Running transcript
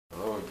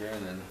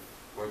again, and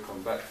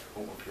welcome back.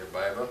 Open up your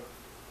Bible.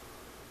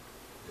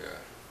 Yeah.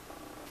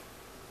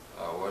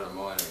 What a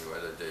morning,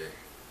 what a day.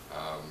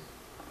 I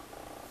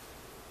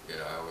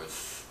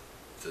was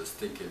just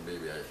thinking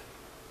maybe I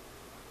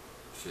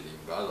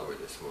shouldn't bother with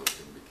this whole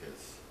thing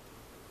because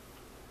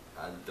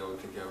I don't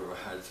think I ever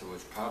had so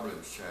much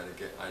problems trying to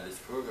get on this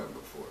program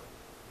before.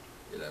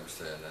 You know what I'm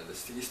saying? And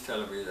this thing is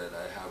telling me that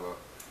I have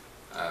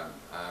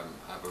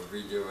a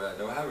video where I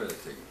don't have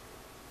anything.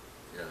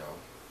 You know,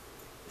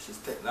 it's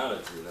just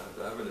technology. You know, I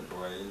don't have any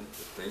brain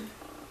to think.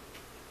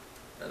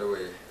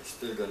 Anyway, I'm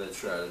still gonna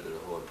try to do the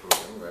whole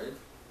program, right?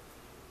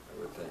 I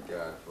would thank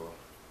God for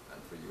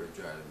you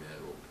joining me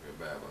and open your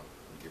Bible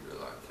and give you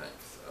a lot of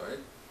thanks. All right?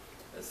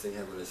 Let's sing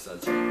Heavenly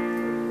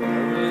Sunshine.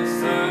 Heavenly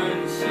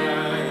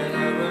sunshine,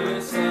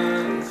 heavenly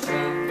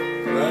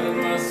sunshine, blood of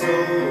my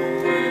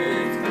soul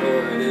with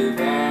glory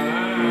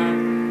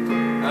divine.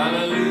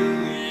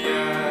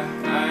 Hallelujah,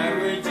 I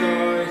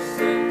rejoice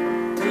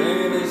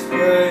in His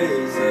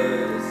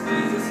praises.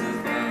 Jesus is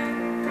mine.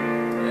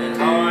 And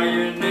how are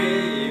your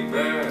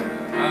neighbor?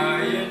 How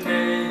are your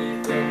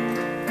neighbor?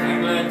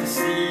 I'm glad to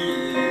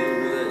see you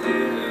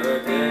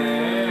here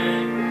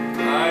again.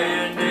 How are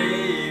your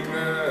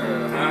neighbor?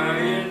 How are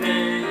your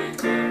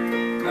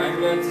neighbor? I'm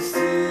glad to see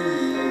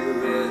you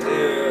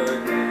here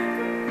again.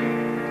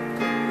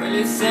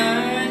 Heavenly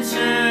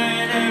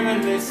sunshine,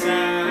 heavenly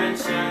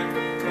sunshine,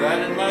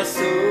 brighten my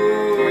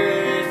soul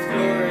with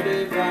glory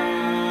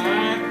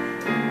divine.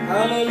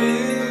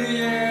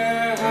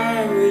 Hallelujah,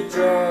 I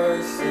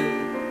rejoice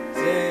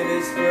in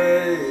His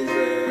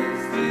praises.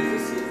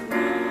 Jesus is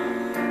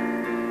mine.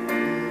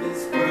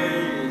 His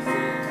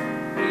praises.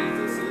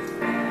 Jesus is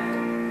mine.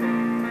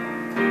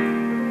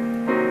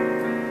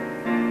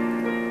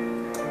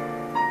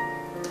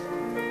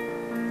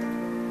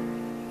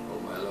 Oh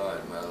my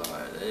Lord, my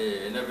Lord. Hey,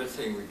 in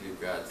everything we give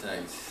God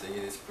thanks,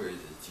 singing His praises.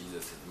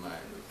 Jesus is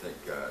mine. We thank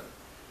God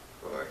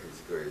for His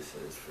grace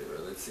and His favor.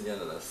 Let's sing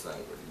another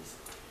song with these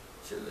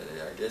children.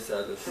 I guess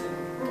I'll just sing.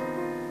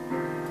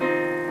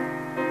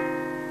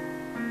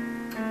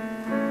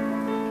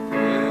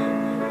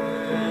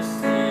 Yes,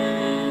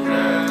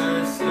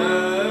 Jesus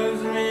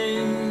loves me.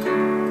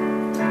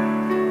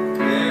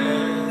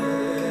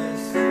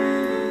 Yes,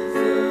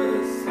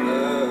 Jesus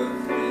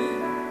loves me.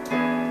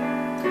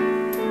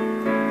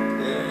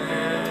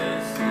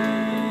 Yes,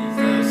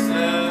 Jesus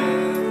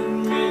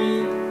loves me.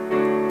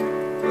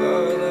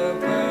 For the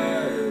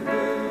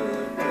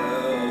Bible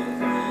tells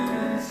me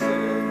so.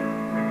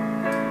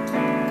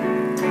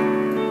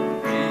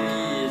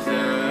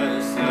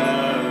 Jesus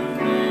loves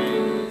me,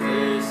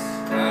 this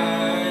I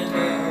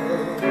know.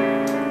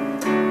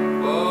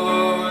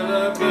 For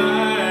the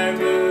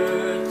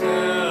Bible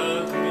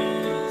tells me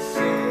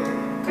so.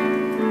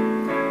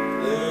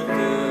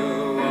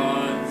 Little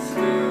ones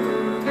to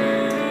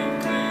Him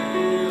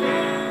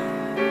belong.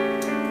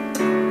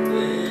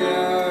 They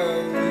are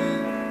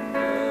weak,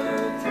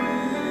 but He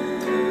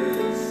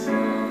is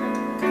strong.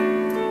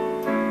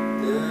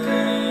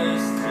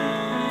 Yes,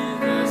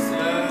 Jesus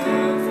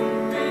loves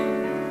me.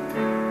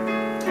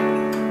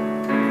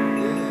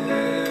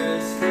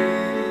 Yes,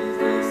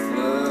 Jesus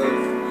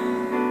loves me.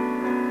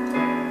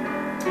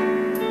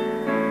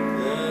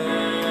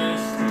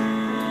 Yes,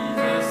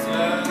 Jesus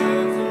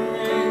loves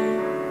me.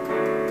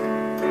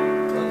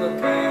 For the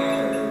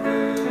Bible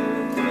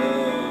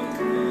tells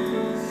me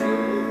so.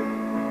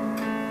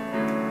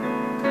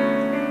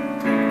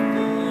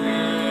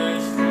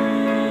 Yes,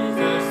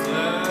 Jesus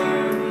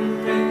loves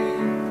me.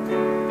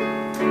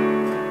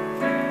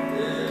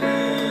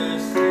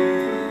 Yes,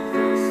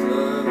 Jesus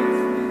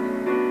loves me.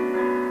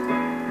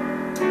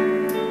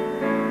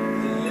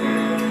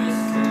 Yes,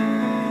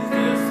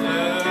 Jesus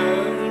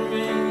loves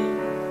me.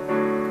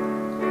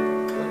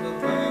 For the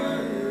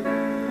Bible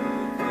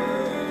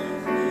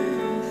tells me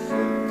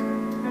so.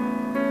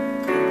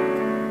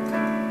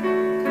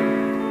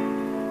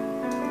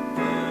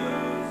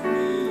 Tells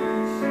me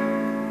so.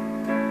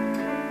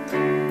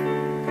 For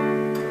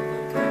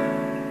the Bible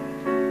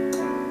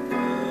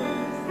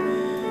tells me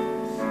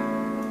so.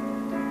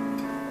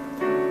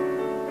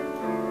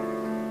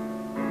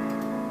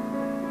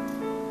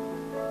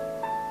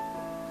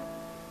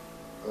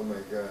 Oh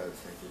my God,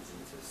 thank you,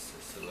 Jesus.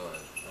 It's the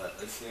Lord.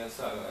 Let's sing a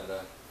song on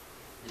the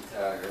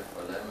guitar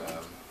for them.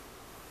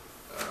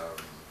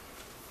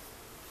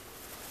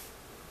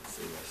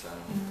 Sing a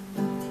song.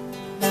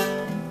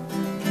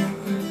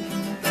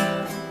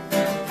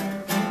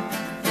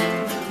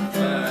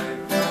 Back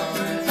from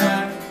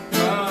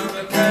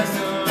the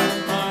castle of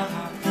my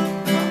heart,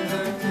 from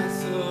the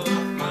castle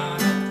of my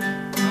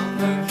heart, from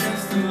the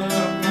castle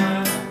of my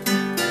heart.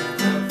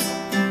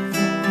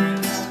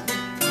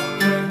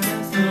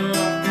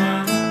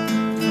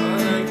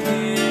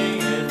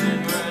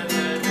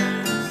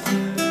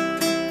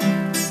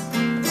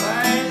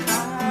 Right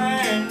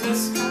high in the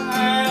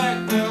sky,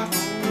 like the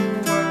whole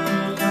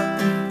world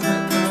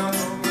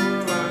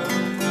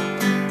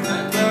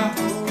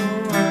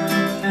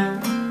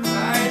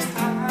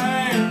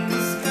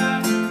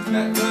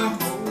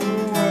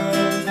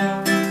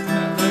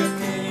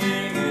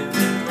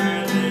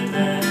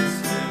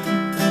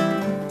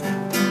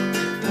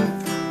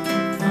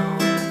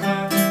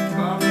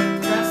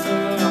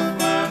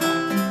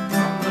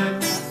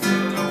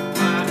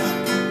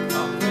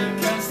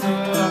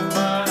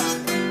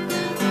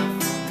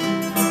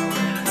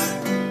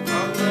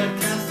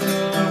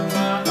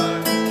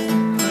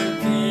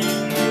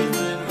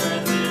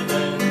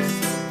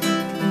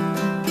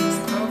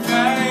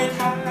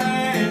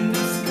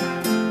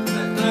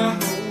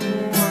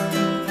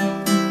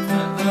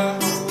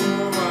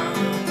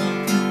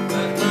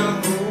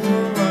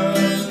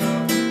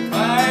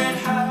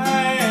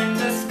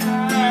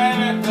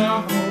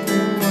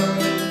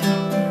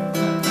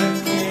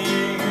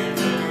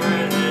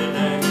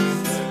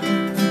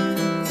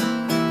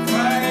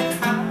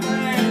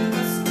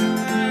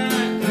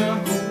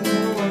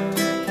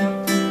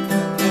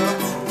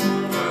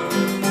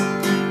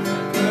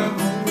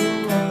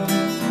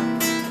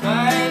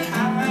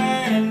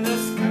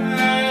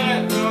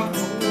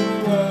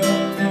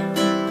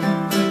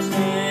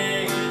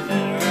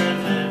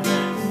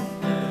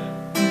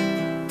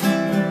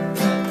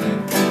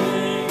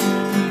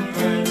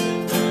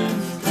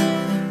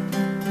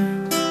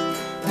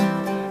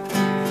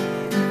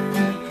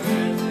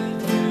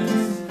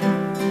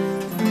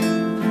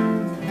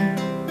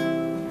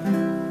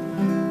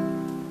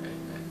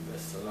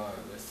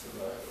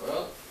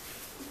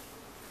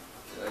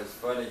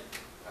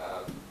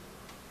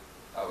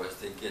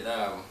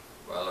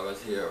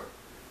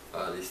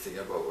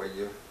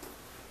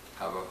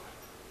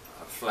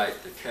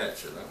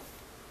much, you know.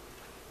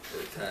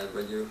 There are times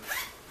when you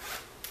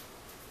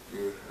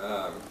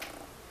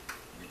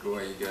go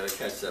and you gotta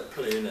catch that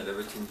plane and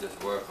everything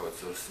just work out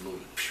so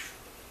smooth.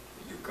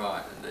 You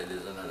can't, and then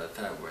there's another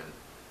time when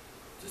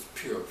just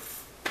pure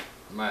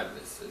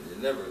madness, and you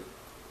never.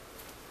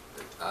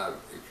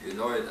 If you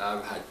know it,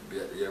 I've had to be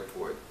at the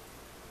airport,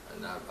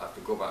 and I have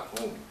to go back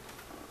home.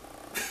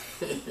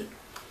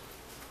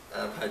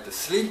 I've had to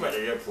sleep at the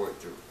airport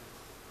too,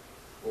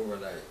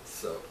 overnight.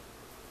 So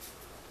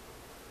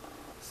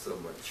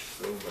much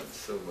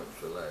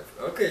for life.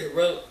 Okay,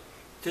 well,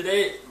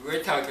 today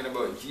we're talking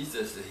about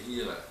Jesus the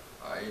healer,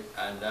 right?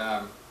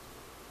 And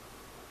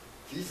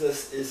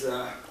Jesus is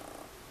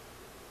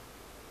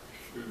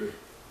when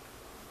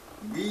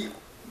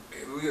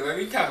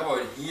we talk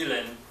about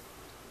healing,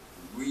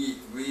 we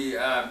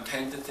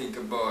tend to think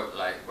about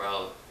like,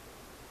 well,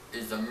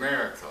 it's a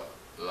miracle,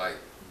 like,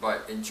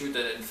 but in truth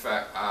and in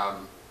fact,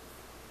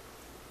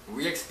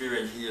 we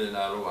experience healing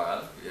all the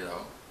while, you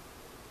know.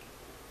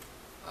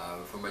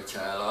 From a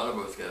child, all of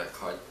us get a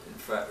cut. In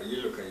fact, when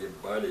you look at your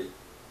body,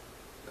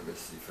 let me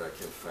see if I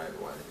can find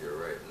one here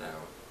right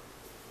now.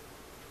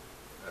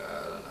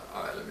 I don't know.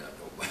 Alright, let me not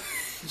go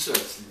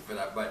search for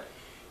that. But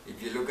if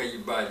you look at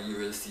your body, you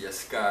will see a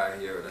scar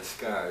here and a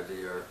scar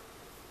there.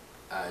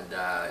 And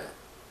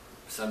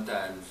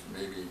sometimes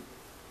maybe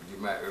you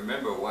might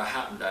remember what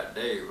happened that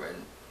day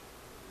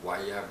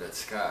why you have that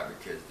scar,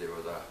 because there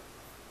was a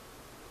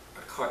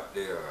cut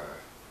there, or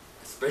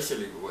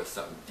especially if it was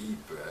something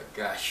deep, a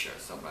gash or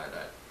something like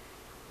that,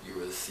 you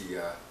will see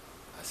a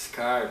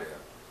scar there.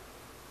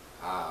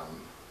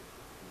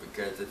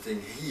 Because the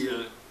thing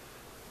healed,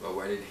 but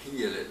when it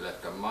healed, it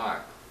left a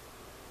mark.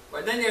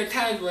 But then there are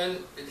times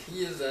when it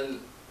heals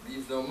and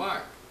leaves no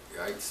mark,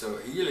 right? So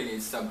healing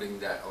is something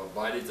that our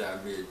bodies are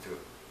made to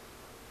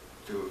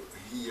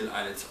heal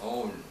on its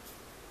own,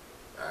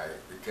 right?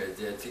 Because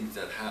there are things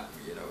that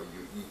happen, you know,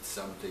 you eat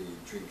something, you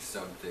drink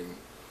something,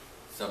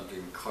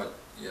 something cut,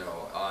 you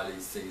know, all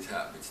these things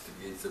happen, it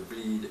begins to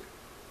bleed.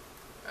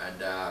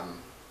 And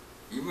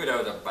even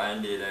without a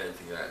band-aid or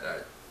anything like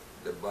that,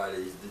 the body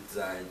is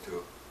designed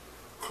to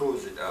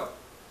close it up.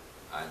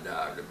 And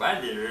the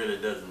band-aid really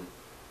doesn't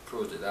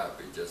close it up,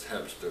 it just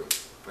helps to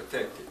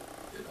protect it,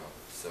 you know.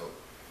 So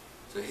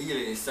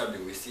healing is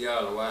something we see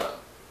all the while.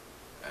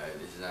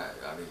 And it's not,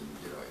 I mean,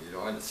 you know, you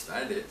don't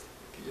understand it.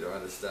 You don't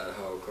understand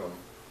how come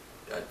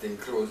that thing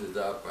closes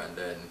up and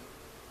then,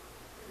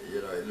 you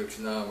know, it looks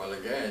normal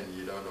again.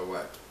 You don't know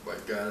what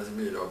God has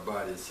made our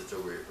bodies such a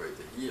way for it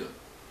to heal.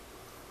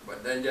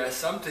 But then there are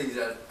some things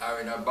that are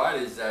in our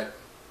bodies that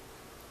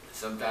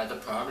sometimes the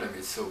problem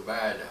is so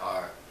bad,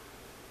 or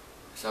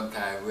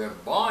sometimes we're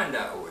born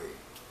that way.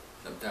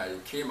 Sometimes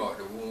it came out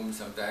the womb,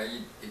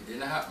 sometimes it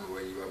didn't happen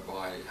when you were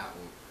born, it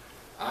happened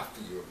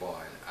after you were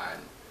born.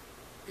 And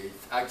it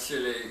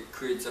actually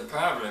creates a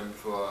problem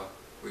for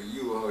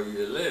you, how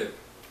you live.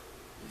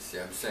 You see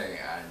what I'm saying?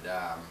 And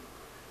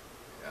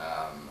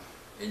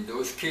in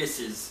those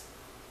cases,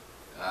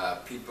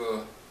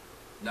 people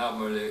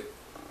normally,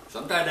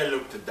 sometimes they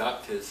look to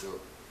doctors to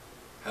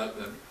help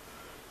them.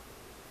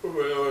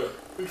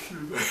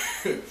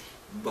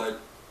 But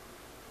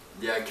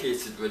there are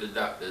cases where the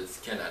doctors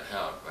cannot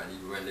help, and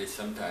even when they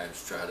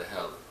sometimes try to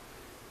help,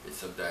 it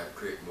sometimes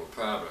creates more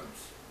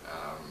problems.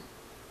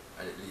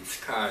 And it leaves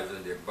scars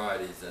on their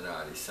bodies and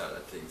all these sort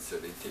of things. So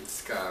they take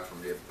scars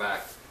from their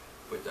back,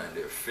 put on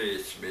their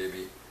face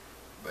maybe.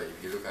 But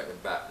if you look at the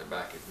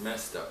back is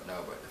messed up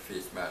now, but the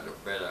face might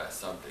look better or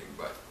something.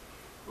 But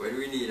when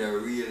we need a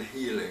real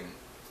healing,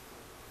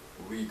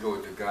 we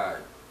go to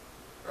God,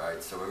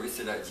 right? So when we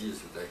say that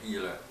Jesus was a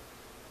healer,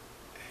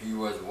 he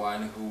was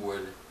one who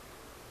would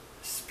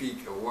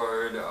speak a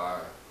word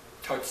or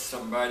touch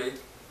somebody,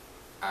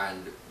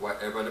 and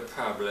whatever the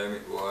problem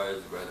it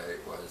was, whether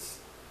it was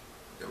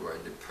they were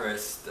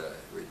depressed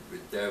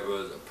with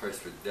devils,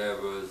 oppressed with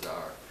devils,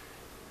 or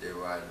they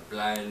were in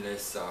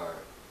blindness, or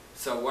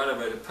so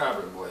whatever the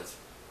problem was,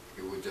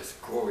 it would just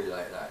go away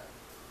like that,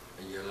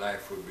 and your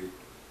life would be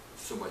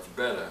so much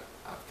better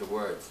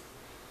afterwards.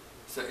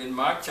 So in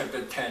Mark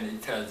chapter 10,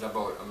 it tells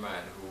about a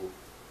man who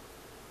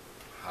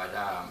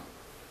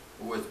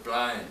was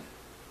blind,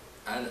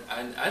 and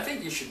I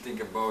think you should think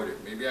about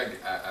it. Maybe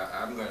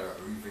I'm going to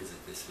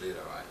revisit this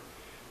later on,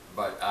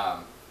 but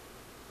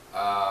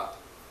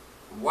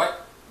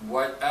what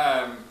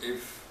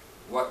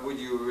would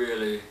you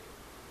really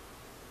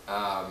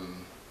I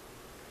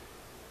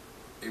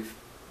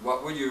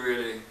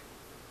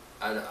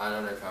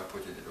don't know if I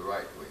put it the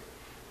right way,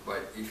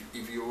 but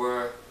if you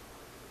were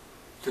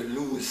to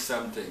lose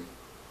something,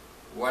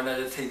 one of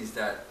the things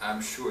that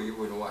I'm sure you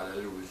wouldn't want to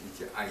lose is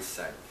your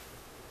eyesight,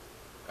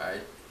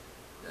 right?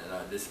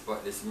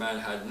 This man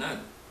had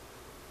none,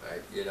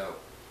 right? You know,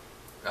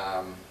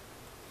 a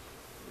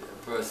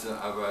person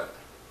of a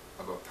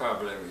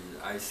problem with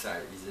his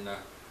eyesight. He's in a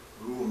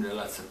room, there are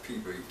lots of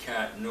people. He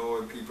can't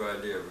know people are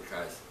there,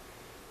 because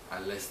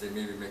unless they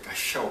maybe make a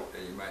shout,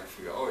 then you might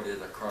figure, oh,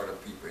 there's a crowd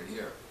of people in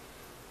here.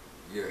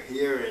 You're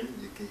hearing,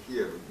 you can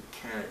hear, but you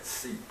can't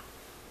see,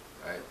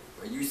 right?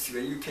 When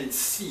you can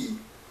see,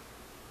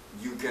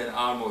 you can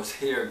almost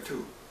hear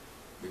too,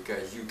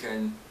 because you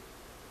can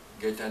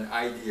get an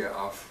idea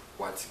of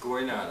what's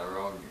going on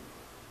around you,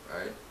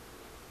 right?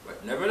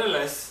 But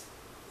nevertheless,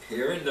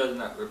 hearing does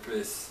not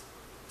replace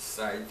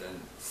sight,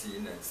 and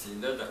seeing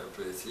does not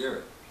replace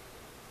hearing.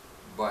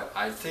 But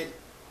I think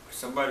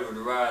somebody would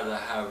rather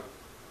have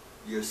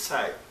your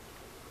sight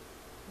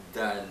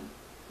than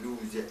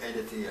lose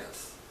anything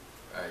else,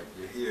 right?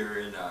 Your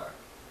hearing, or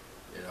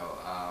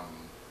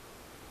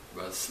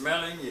well,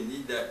 smelling, you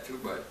need that too,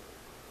 but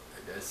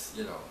I guess,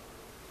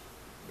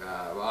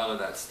 all of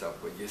that stuff.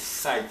 But your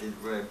sight is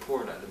very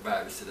important. The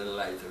Bible said the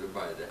light of the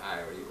body, the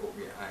eye. When you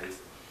open your eyes,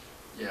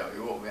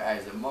 you open your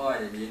eyes in the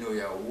morning,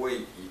 you're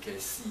awake, you can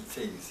see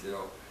things,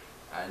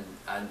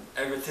 and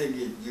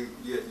everything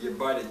your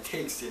body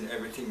takes in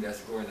everything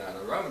that's going on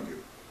around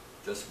you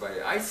just by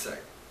your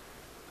eyesight.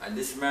 And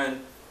this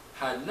man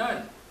had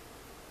none.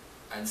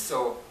 And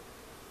so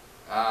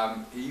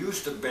he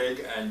used to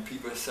beg, and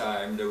people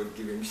saw him, they would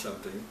give him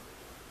something.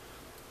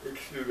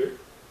 Excuse me.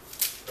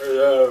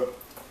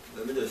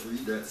 Let me just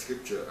read that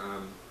scripture.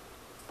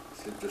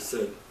 Scripture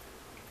said,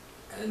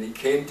 and they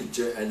came to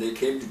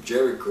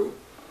Jericho.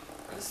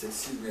 And said,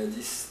 excuse me,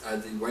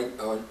 as they went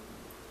out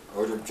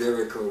of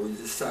Jericho with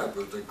the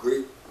disciples, a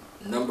great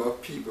number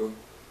of people,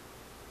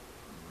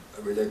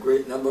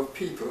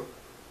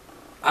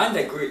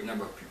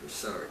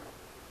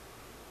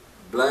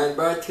 blind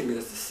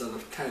Bartimaeus, the son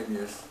of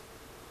Timaeus,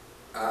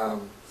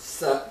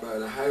 sat by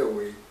the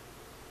highway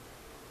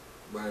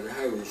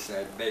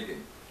side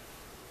begging.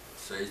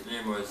 So his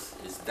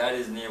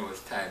daddy's name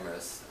was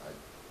Timaeus,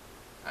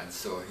 and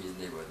so his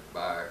name was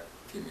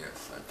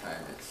Bartimaeus, or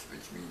Timaeus,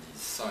 which means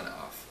he's son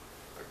of.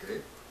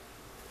 Okay?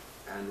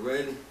 And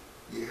when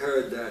he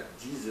heard that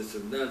Jesus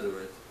of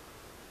Nazareth,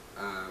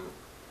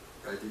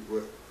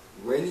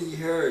 when he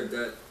heard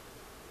that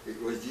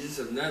it was Jesus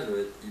of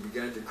Nazareth, he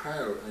began to cry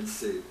out and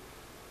say,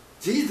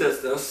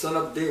 Jesus, thou son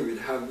of David,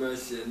 have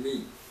mercy on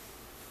me.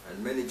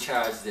 And many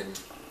charged him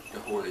to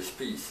hold his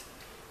peace.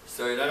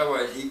 So in other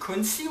words, he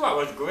couldn't see what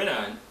was going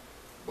on,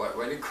 but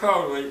when the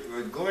crowd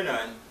was going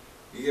on,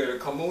 he heard a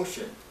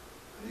commotion.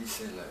 And he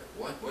said,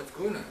 like, what's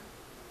going on?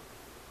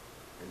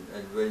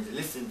 And when he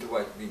listened to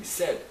what was being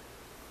said,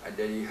 and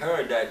then he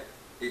heard that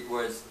it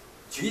was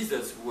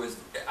Jesus, who was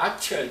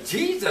actual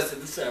Jesus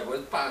himself,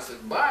 was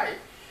passing by,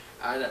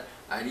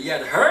 and he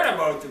had heard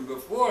about him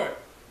before.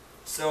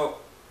 So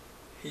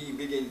he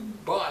began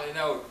bawling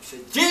out, he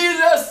said,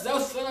 Jesus, thou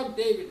son of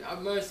David,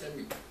 have mercy on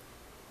me.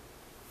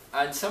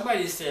 And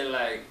somebody said,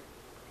 like,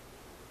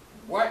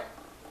 what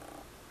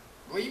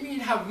do you mean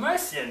have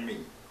mercy on me?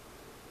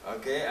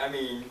 Okay, I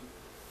mean,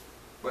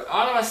 but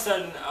all of a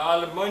sudden,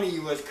 all the money he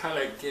was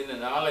collecting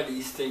and all of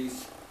these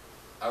things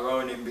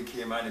around him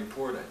became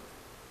unimportant.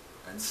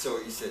 And so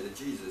he said to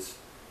Jesus,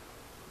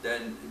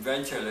 then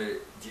eventually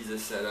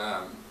Jesus said,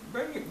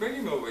 bring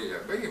him over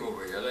here,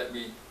 let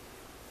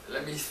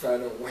me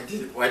find out what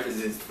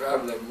is his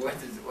problem,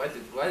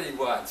 what he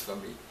wants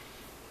from me.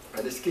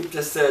 And the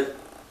scripture said,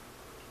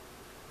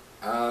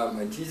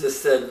 and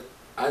Jesus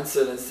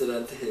answered and said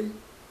unto him,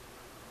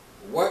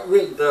 what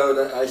wilt thou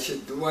that I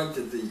should do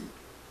unto thee?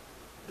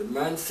 The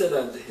man said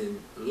unto him,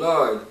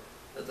 Lord,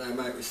 that I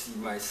might receive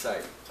my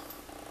sight.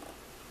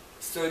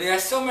 So there are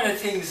so many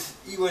things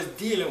he was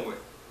dealing with,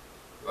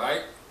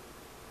 right?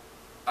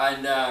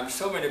 And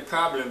so many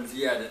problems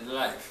he had in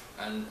life,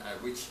 and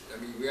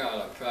we all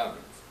have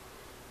problems.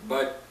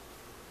 But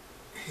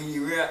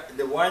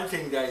the one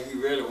thing that he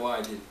really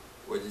wanted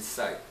was his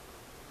sight.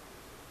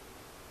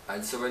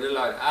 And so when the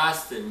Lord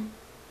asked him,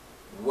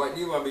 what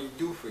do you want me to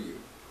do for you?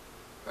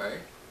 Right?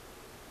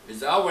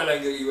 It's all well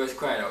and good he was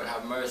crying out,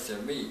 have mercy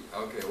on me.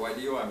 Okay, what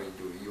do you want me to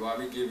do? You want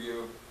me to give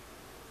you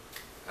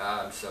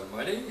some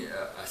money,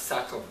 a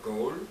sack of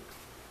gold?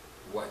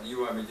 What do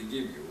you want me to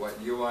give you? What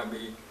do you want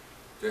me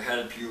to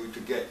help you to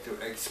get to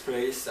X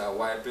place or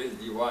Y place?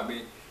 Do you want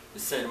me to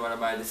send one of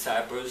my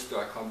disciples to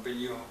accompany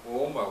you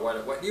home? Or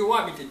what do you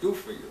want me to do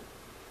for you?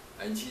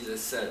 And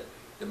Jesus said,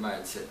 the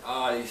man said,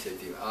 all he said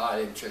to him, all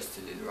I'm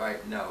interested in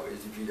right now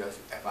is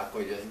if I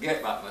could just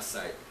get back my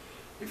sight.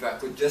 If I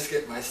could just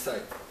get my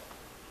sight.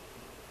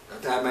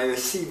 That I may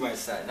receive my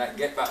sight, not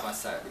get back my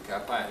sight,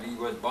 because apparently he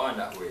was born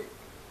that way.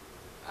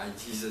 And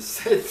Jesus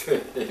said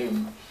to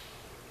him,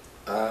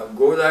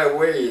 go thy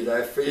way,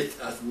 thy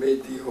faith has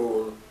made thee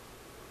whole,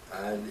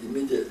 and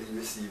immediately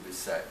received his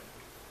sight.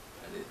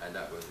 And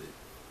that was it.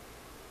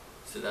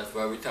 So that's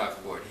why we talk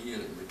about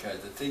healing, because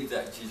the things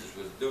that Jesus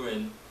was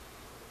doing,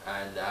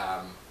 and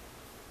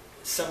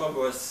some of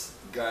us,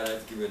 God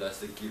has given us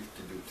the gift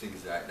to do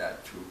things like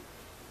that too.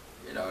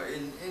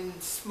 In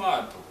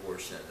small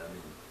proportion. I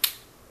mean,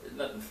 it's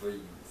nothing for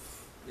you,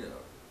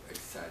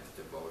 excited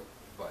about,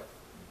 but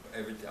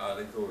all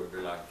the glory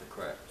belongs to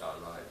Christ, our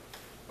Lord.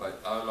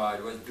 But our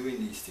Lord was doing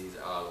these things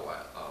all the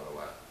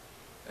while.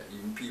 And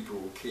even people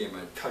who came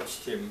and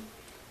touched him,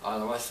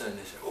 all of a sudden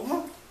they said,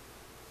 oh,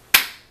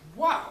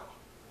 wow,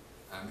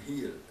 I'm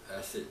healed.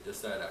 That's it,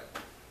 just like that.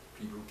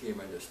 People came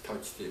and just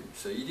touched him.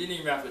 So he didn't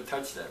even have to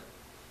touch them.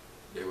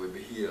 They would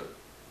be healed.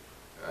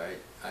 right?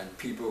 And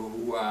people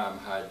who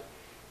had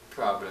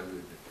problems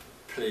with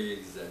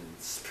plagues and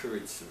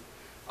spirits,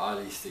 all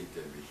these things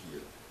they'll be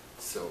healed.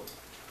 So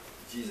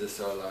Jesus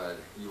our Lord,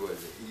 he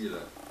was a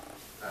healer.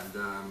 And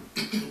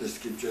the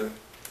scripture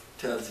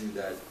tells you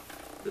that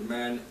the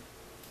man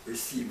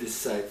received his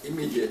sight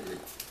immediately.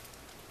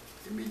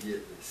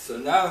 Immediately. So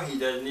now he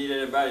doesn't need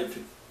anybody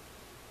to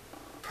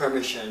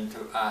permission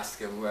to ask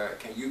him, where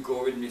can you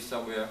go with me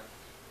somewhere?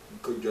 He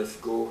could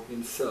just go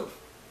himself.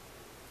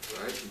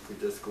 Right? He could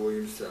just go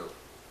himself.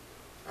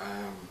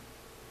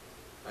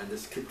 And the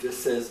scripture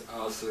says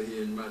also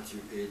here in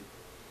Matthew 8,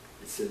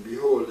 it said,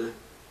 behold,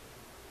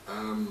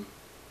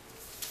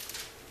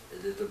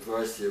 there's a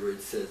verse here where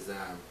it says,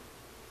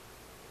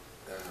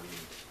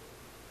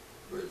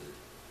 where is it?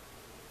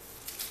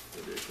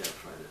 Maybe I can't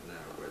find it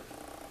now, but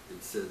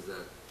it says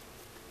that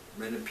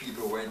many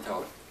people went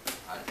out,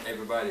 and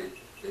everybody,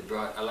 they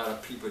brought a lot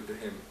of people to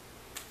him,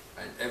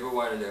 and every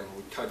one of them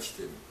who touched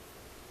him,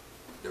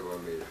 they were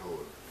made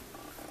whole.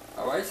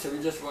 Alright, so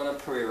we just want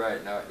to pray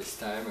right now at this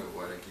time, and we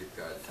want to give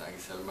God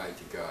thanks.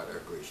 Almighty God, our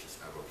gracious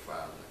Abba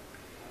Father,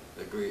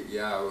 the great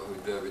Yahweh who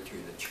dwell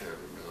between the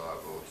cherubim, the Lord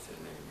of hosts,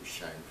 your name you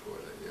shine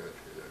forth the earth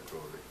with your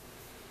glory.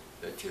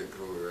 Let your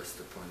glory rest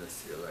upon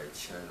us, your light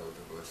shine out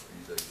of us.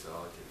 Be thou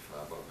exalted,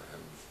 far above the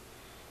heavens.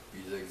 Be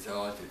thou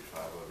exalted,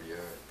 far above the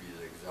earth. Be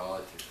thou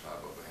exalted, far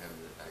above the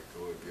heavens. That thy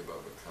glory be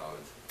above the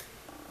clouds.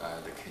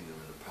 The kingdom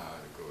and the power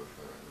and the glory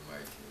forever and the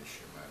mighty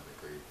Yeshua, the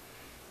great.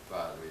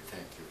 Father, we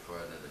thank you for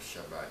another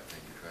Shabbat.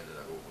 Thank you for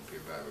another Open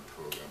Pure Bible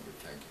program. We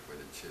thank you for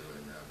the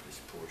children of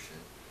this portion.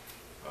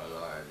 Oh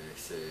Lord, they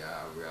say,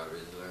 we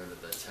always learn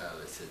that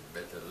child, they said,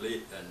 better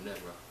late than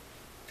never.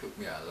 Took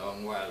me a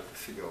long while to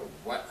figure out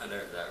what on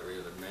earth that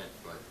really meant,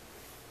 but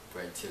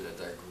until that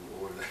I grew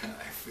older,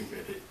 I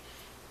figured it.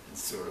 And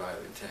so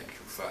Lord, we thank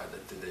you, Father,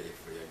 today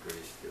for your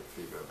grace, your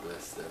favor.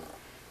 Bless them,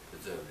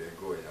 preserve their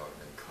going out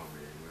and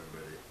coming in.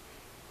 Remember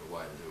the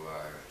ones who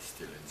are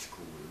still in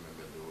school.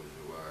 Remember those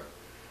who are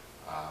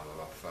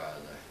our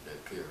Father,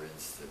 their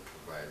parents, that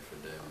provide for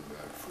them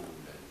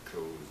food and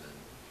clothes, and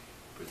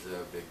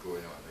preserve their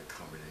going out and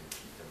coming in.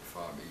 Keep them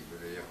from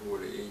evil. Your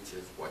holy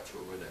angels watch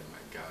over them,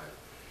 my God.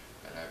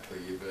 And I pray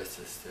you bless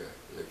us to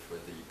live for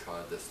thee,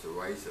 cause us to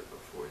rise up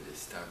before thee,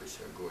 establish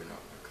our going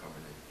out and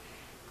coming in.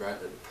 Grant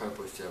that the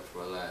purpose of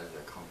our lives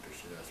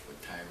accomplishing us for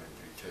time and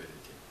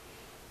eternity.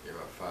 Dear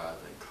our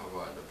Father, and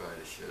cover under by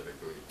the shield of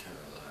great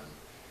eternal land.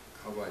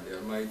 Cover the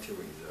almighty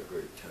wings of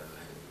great eternal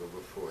hand. Go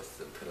before us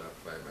the pillar of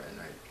fire by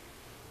night,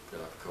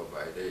 pillar of cloud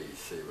by day.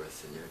 Save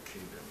us in your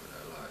kingdom, and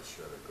our Lord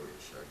shall the great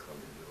shall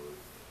come in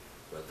glory.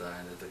 For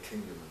thine is the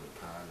kingdom and the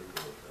power and the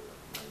glory forever.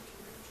 In the mighty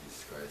name of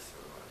Jesus Christ,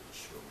 our Lord,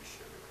 Yeshua,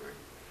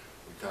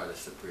 we taught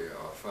us to pray,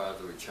 our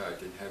Father which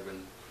art in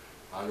heaven,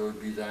 hallowed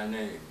be thy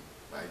name.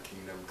 Thy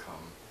kingdom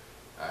come,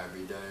 thy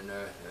be done on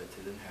earth as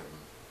it is in heaven.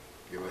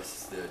 Give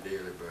us their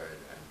daily bread,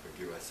 and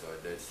forgive us our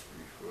debts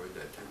before our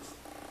debtors.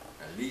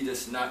 And lead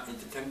us not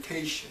into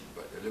temptation,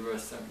 but deliver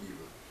us from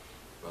evil.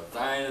 For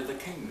thine is the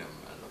kingdom,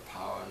 and the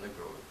power, and the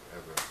glory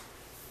forever.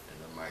 In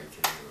the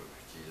mighty name of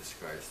Jesus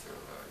Christ, our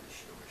Lord,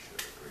 Yeshua,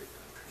 the great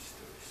and Christ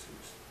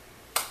Jesus.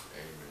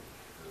 Amen.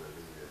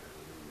 Hallelujah.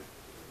 Hallelujah.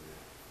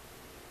 Hallelujah.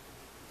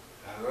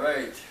 All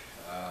right.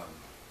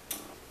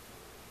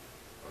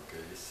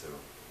 Okay, so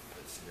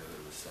let's see a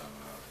little song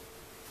out.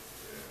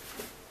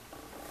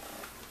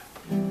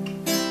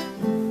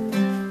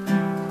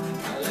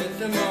 I let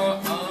them all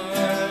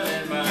on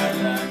in my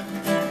life.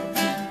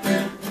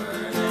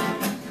 Burning.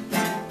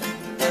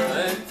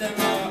 Let them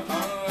all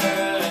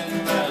on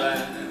in my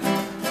life.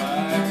 I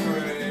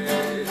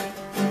pray.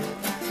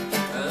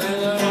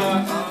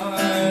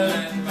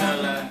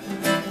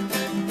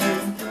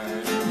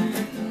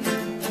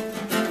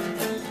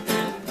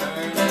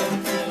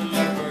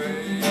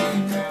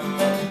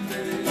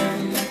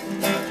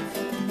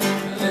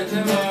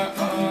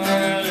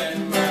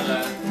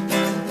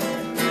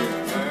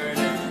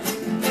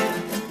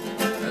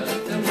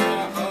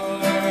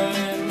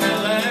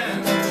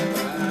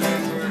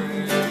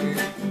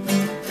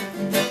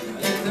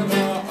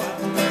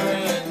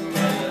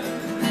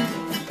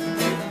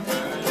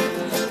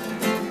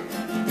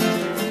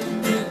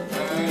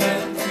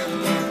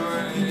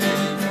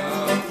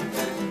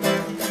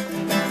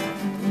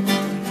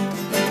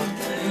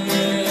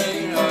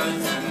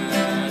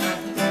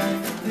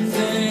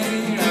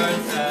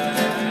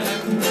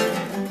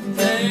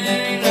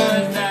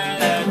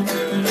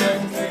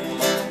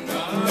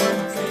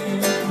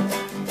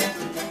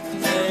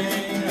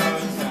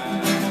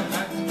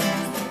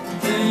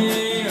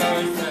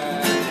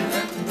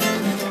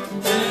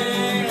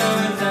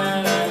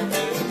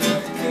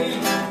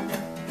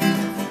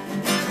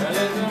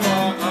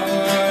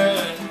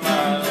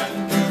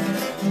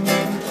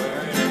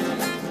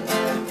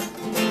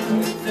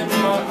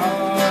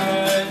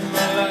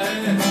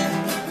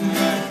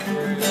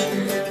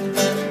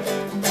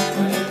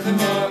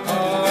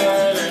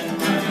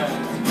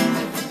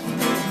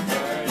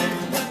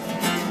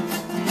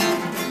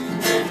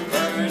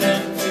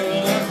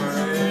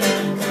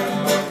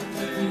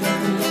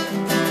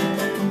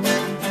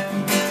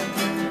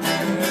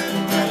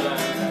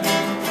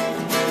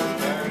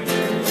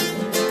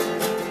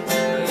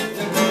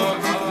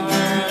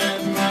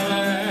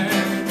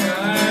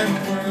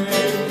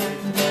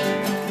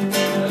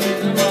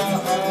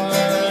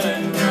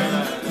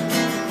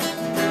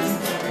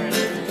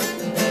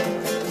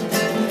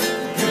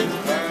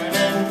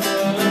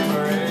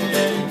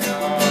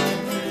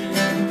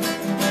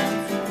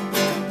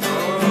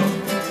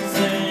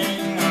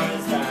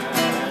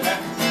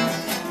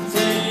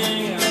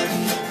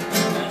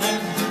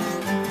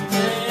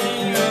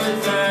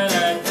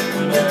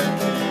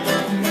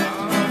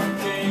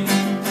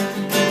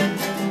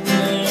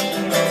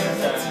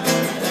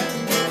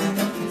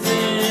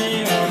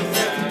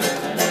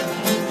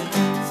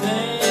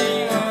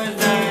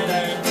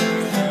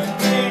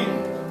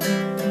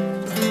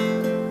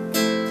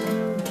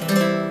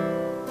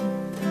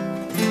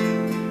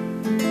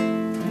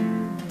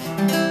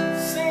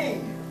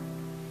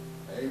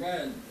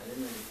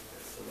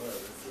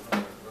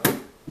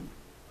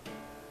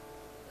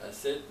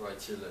 what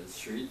children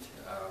treat.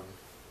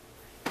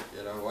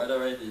 You know,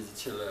 whatever it is, the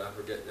children have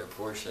to get their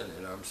portion,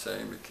 you know what I'm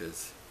saying?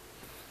 Because